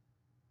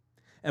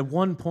 At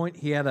one point,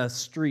 he had a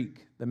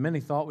streak that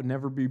many thought would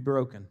never be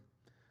broken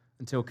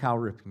until Cal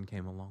Ripken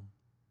came along.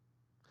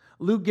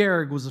 Lou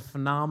Gehrig was a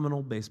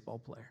phenomenal baseball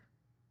player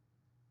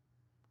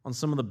on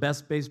some of the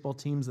best baseball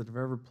teams that have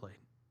ever played.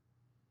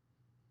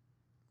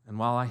 And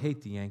while I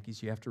hate the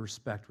Yankees, you have to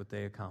respect what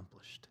they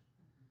accomplished.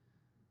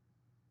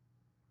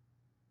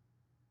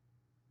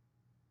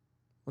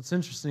 What's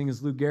interesting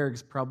is Lou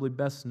Gehrig's probably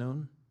best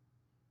known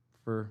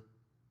for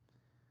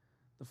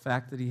the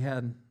fact that he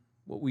had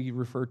what we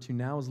refer to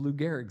now as Lou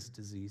Gehrig's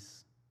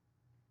disease.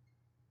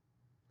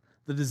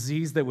 The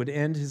disease that would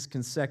end his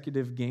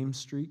consecutive game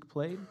streak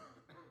played.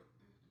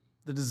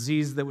 The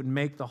disease that would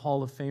make the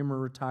Hall of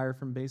Famer retire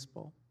from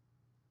baseball.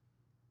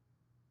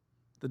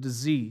 The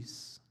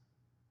disease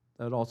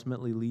that would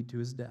ultimately lead to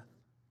his death.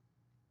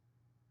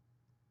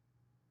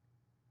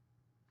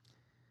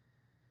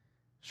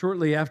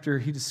 Shortly after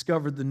he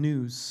discovered the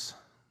news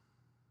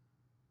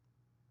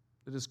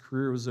that his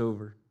career was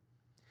over,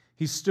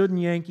 he stood in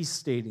Yankee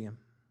Stadium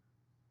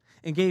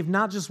and gave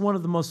not just one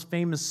of the most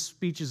famous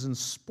speeches in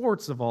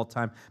sports of all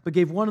time, but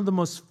gave one of the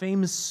most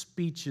famous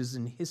speeches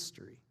in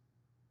history.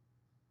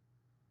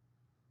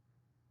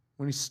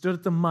 When he stood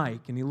at the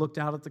mic and he looked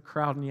out at the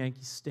crowd in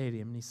Yankee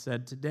Stadium and he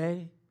said,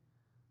 "Today,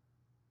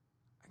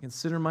 I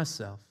consider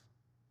myself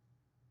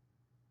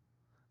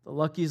the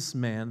luckiest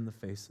man in the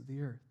face of the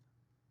earth."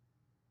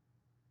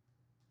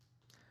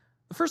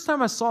 The first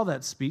time I saw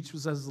that speech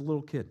was as a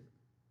little kid.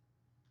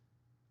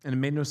 And it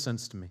made no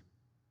sense to me.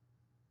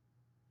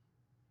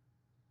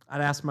 I'd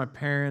ask my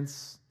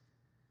parents,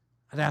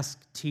 I'd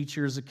ask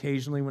teachers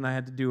occasionally when I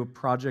had to do a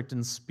project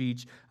in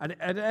speech. I'd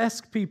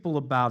ask people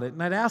about it,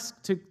 and I'd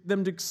ask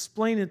them to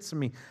explain it to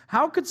me.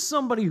 How could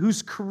somebody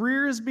whose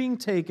career is being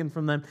taken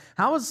from them,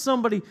 how is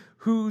somebody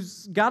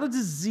who's got a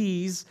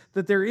disease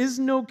that there is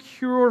no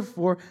cure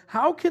for,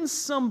 how can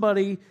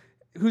somebody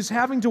who's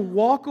having to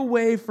walk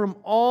away from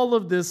all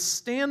of this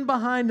stand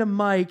behind a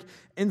mic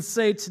and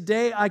say,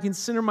 "Today I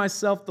consider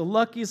myself the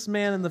luckiest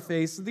man in the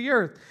face of the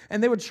earth"?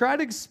 And they would try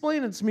to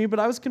explain it to me, but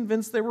I was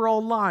convinced they were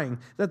all lying,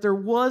 that there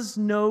was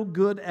no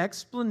good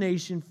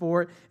explanation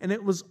for it, and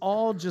it was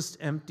all just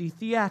empty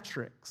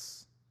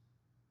theatrics.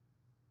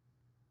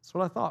 That's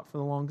what I thought for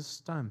the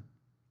longest time.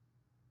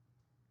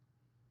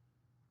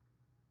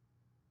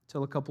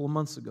 Until a couple of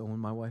months ago when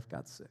my wife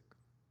got sick.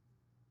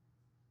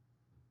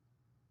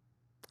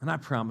 And I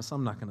promise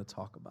I'm not going to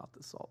talk about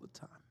this all the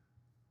time.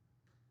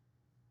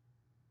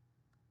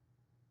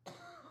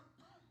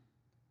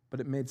 But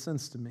it made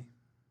sense to me.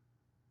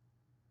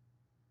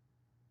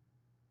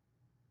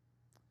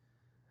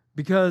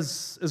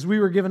 Because as we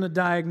were given a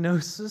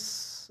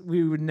diagnosis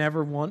we would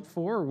never want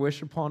for or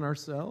wish upon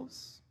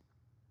ourselves,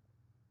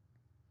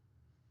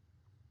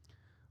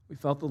 we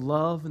felt the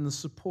love and the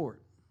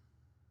support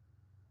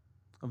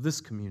of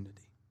this community,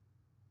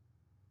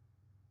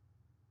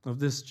 of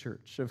this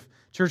church, of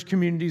church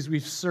communities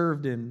we've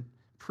served in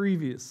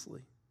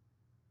previously,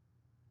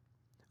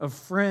 of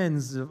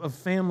friends, of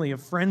family,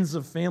 of friends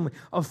of family,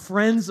 of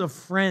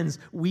friends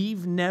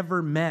we've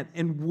never met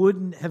and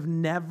wouldn't have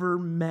never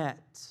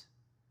met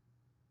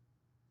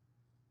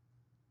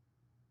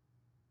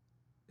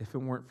if it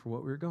weren't for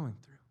what we were going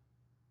through.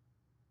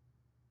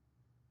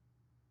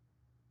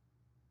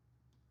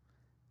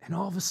 And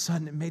all of a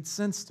sudden it made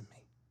sense to me.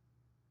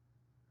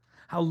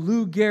 How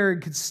Lou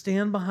Gehrig could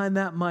stand behind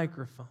that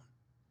microphone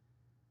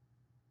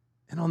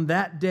and on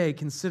that day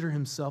consider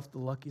himself the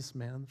luckiest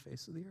man on the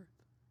face of the earth.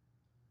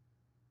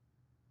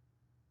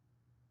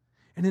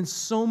 And in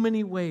so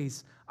many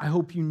ways, I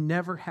hope you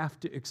never have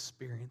to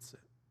experience it.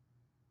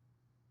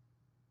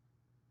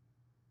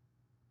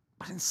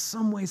 But in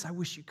some ways, I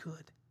wish you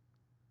could.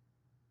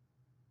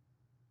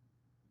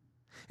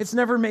 It's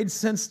never made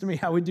sense to me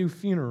how we do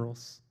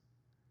funerals.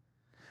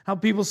 How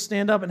people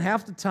stand up and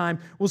half the time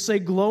will say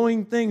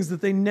glowing things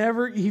that they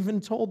never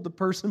even told the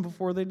person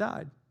before they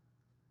died.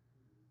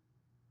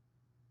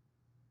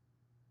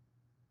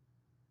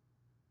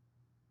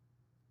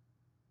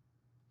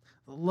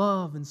 The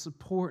love and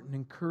support and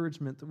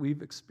encouragement that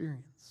we've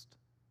experienced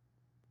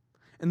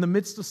in the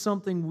midst of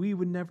something we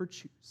would never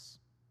choose.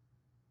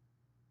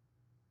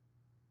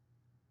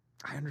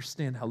 I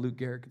understand how Luke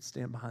Garrett could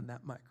stand behind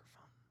that microphone.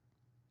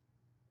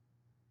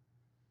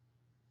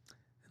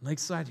 And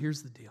Lakeside,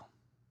 here's the deal.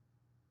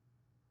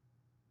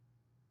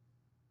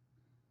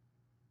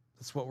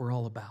 That's what we're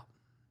all about.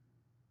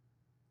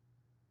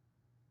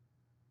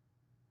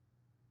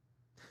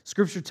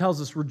 Scripture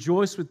tells us,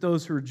 rejoice with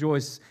those who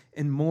rejoice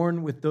and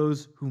mourn with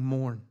those who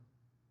mourn.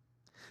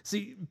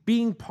 See,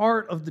 being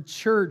part of the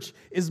church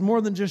is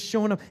more than just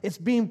showing up. It's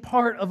being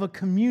part of a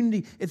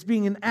community. It's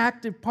being an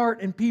active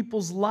part in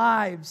people's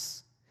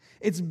lives.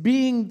 It's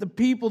being the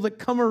people that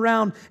come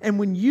around, and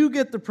when you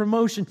get the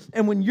promotion,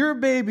 and when your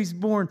baby's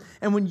born,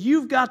 and when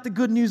you've got the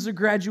good news of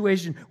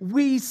graduation,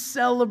 we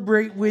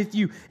celebrate with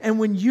you. And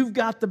when you've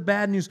got the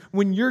bad news,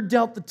 when you're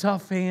dealt the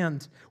tough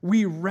hand,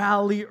 we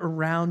rally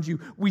around you.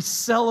 We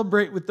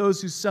celebrate with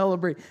those who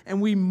celebrate,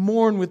 and we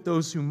mourn with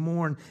those who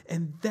mourn.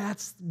 And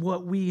that's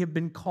what we have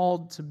been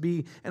called to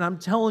be. And I'm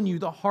telling you,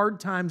 the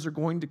hard times are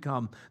going to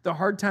come. The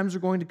hard times are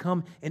going to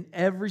come in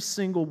every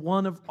single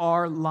one of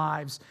our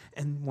lives.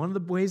 And one of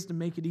the ways to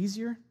make it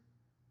easier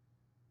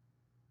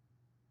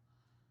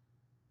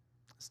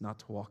is not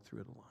to walk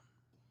through it alone,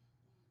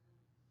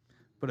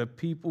 but a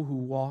people who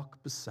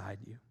walk beside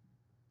you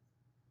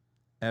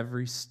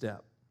every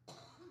step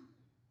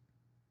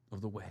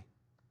of the way.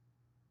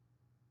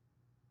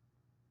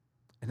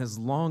 And as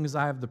long as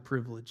I have the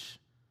privilege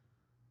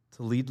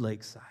to lead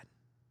Lakeside,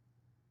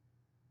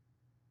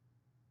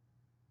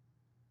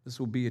 this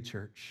will be a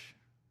church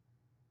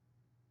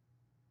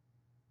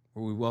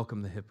where we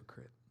welcome the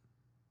hypocrite.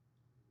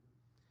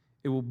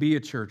 It will be a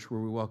church where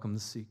we welcome the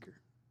seeker.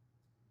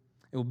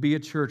 It will be a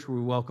church where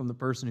we welcome the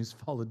person who's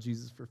followed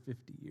Jesus for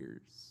 50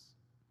 years.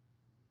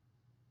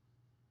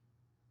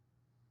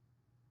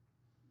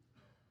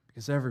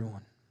 Because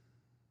everyone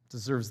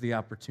deserves the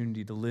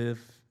opportunity to live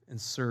and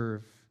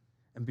serve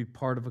and be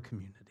part of a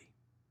community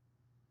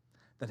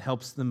that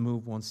helps them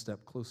move one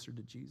step closer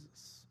to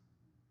Jesus.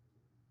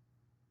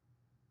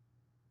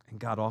 And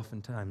God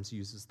oftentimes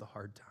uses the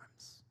hard times.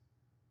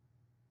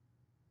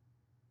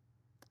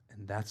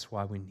 And that's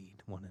why we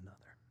need one another.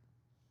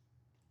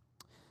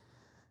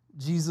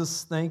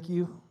 Jesus, thank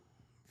you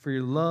for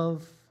your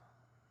love.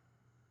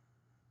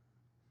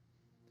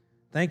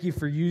 Thank you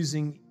for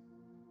using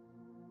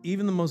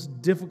even the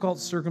most difficult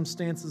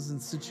circumstances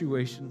and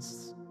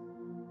situations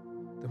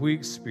that we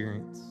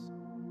experience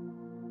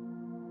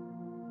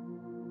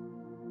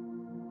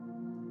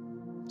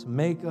to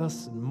make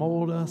us and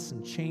mold us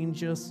and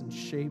change us and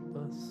shape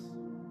us.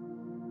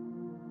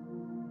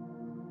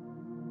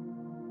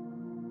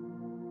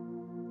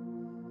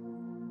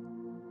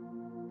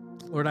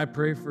 Lord, I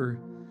pray for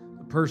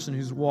the person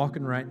who's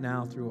walking right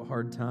now through a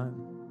hard time.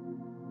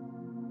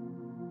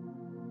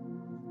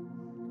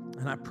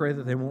 And I pray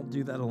that they won't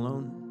do that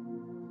alone.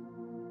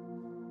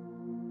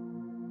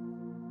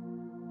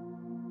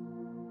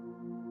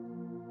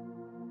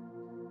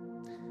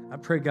 I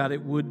pray, God,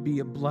 it would be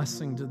a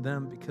blessing to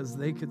them because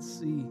they could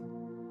see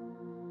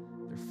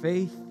their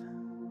faith,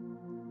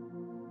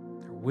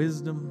 their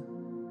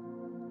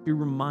wisdom, be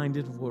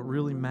reminded of what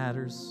really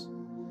matters,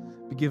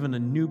 be given a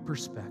new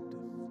perspective.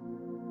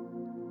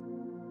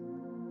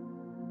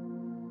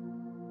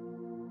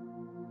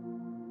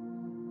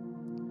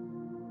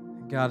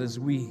 God, as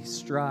we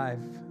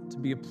strive to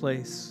be a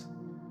place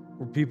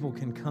where people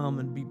can come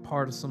and be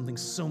part of something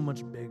so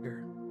much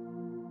bigger,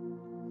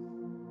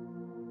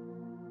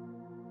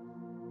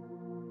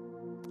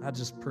 I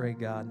just pray,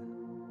 God,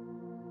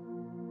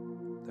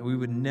 that we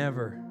would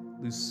never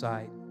lose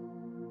sight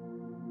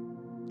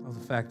of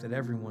the fact that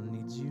everyone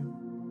needs you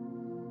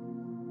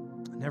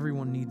and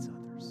everyone needs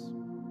others.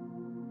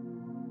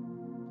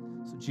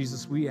 So,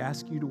 Jesus, we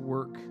ask you to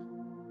work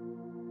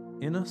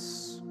in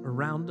us,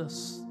 around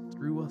us,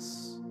 through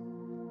us,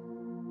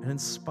 and in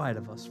spite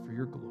of us for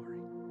your glory.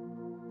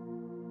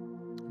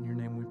 In your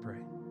name we pray.